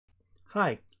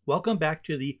Hi, welcome back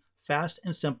to the Fast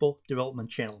and Simple Development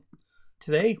channel.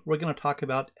 Today we're going to talk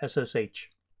about SSH.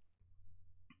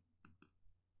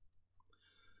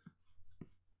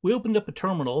 We opened up a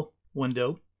terminal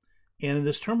window, and in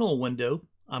this terminal window,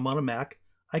 I'm on a Mac,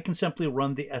 I can simply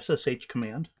run the SSH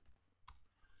command.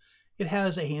 It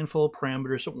has a handful of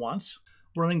parameters at once.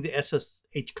 Running the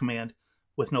SSH command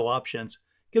with no options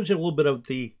gives you a little bit of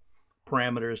the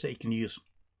parameters that you can use.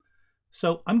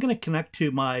 So I'm going to connect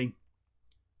to my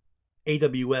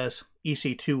AWS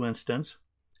EC2 instance,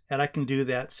 and I can do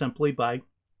that simply by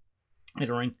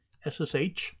entering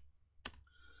SSH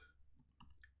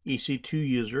EC2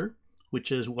 user,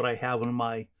 which is what I have on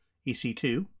my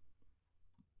EC2.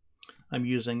 I'm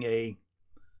using a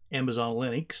Amazon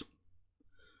Linux,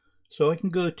 so I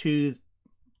can go to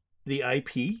the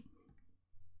IP,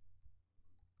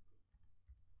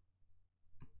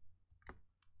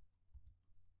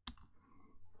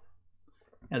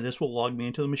 and this will log me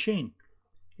into the machine.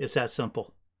 It's that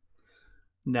simple.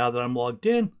 Now that I'm logged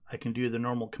in, I can do the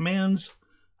normal commands.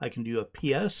 I can do a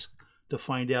PS to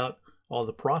find out all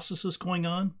the processes going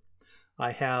on.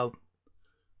 I have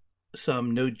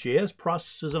some Node.js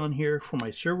processes on here for my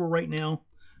server right now,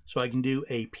 so I can do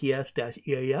a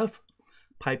ps-eaf,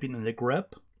 piping in the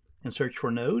grep, and search for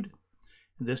node.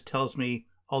 And this tells me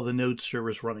all the node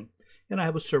servers running. And I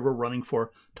have a server running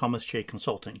for Thomas J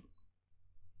Consulting.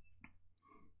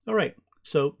 All right,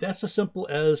 so that's as simple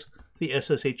as the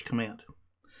SSH command.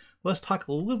 Let's talk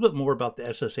a little bit more about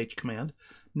the SSH command.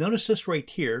 Notice this right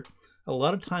here. A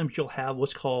lot of times you'll have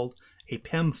what's called a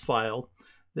PEM file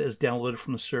that is downloaded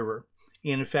from the server.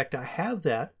 And in fact, I have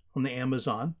that from the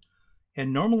Amazon.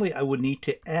 And normally I would need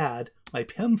to add my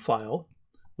PEM file,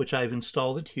 which I've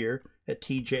installed it here at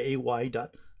tjay.pem.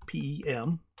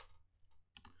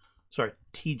 Sorry,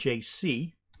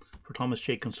 TJC for Thomas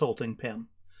J Consulting PEM.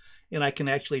 And I can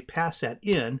actually pass that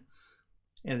in,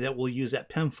 and that will use that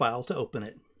PEM file to open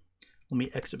it. Let me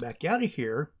exit back out of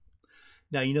here.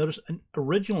 Now you notice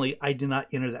originally I did not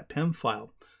enter that PEM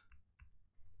file.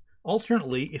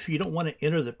 Alternately, if you don't want to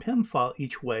enter the PEM file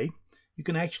each way, you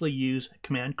can actually use a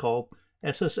command called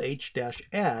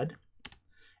ssh-add,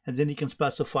 and then you can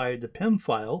specify the PEM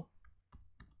file,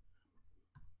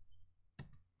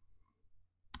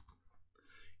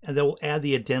 and that will add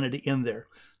the identity in there.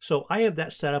 So I have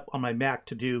that set up on my Mac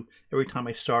to do every time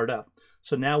I start up.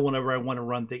 So now whenever I want to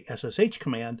run the SSH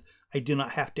command, I do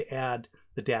not have to add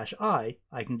the -i.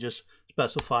 I can just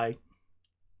specify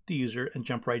the user and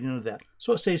jump right into that.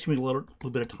 So it saves me a little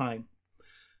bit of time.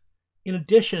 In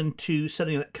addition to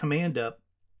setting that command up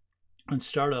and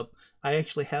startup, I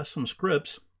actually have some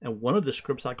scripts, and one of the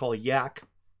scripts I call yak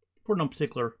for no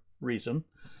particular reason.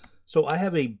 So I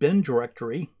have a bin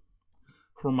directory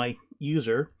for my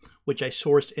user, which I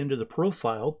sourced into the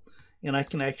profile, and I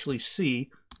can actually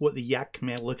see what the yak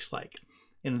command looks like.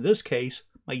 And in this case,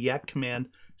 my yak command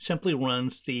simply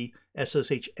runs the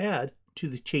SSH add to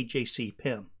the TJC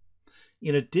PEM.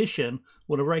 In addition,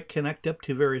 whenever I connect up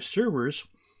to various servers,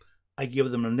 I give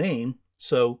them a name.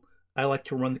 So I like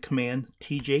to run the command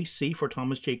TJC for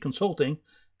Thomas J Consulting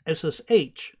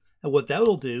SSH, and what that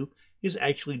will do is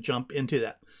actually jump into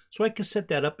that. So I can set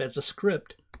that up as a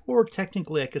script, or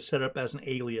technically I could set it up as an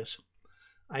alias.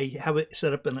 I have it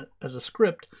set up as a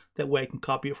script, that way I can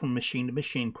copy it from machine to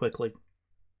machine quickly.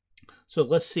 So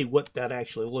let's see what that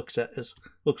actually looks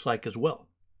like as well.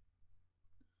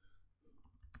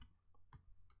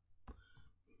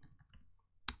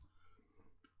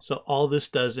 So all this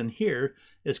does in here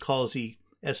is calls the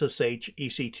SSH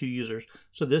EC2 users.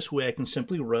 So this way I can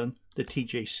simply run the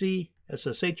TJC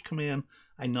SSH command.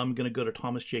 I know I'm going to go to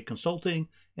Thomas J Consulting,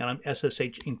 and I'm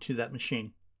SSH into that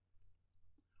machine.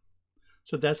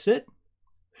 So that's it.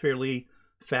 Fairly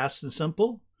fast and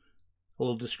simple. A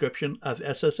little description of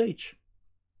SSH.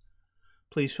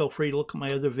 Please feel free to look at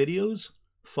my other videos.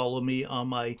 Follow me on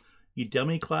my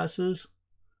Udemy classes,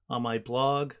 on my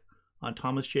blog, on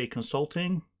Thomas J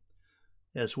Consulting,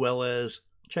 as well as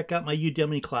check out my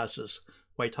Udemy classes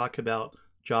where I talk about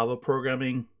Java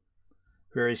programming,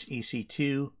 various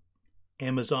EC2,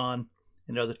 Amazon,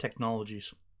 and other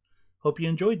technologies. Hope you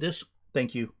enjoyed this.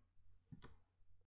 Thank you.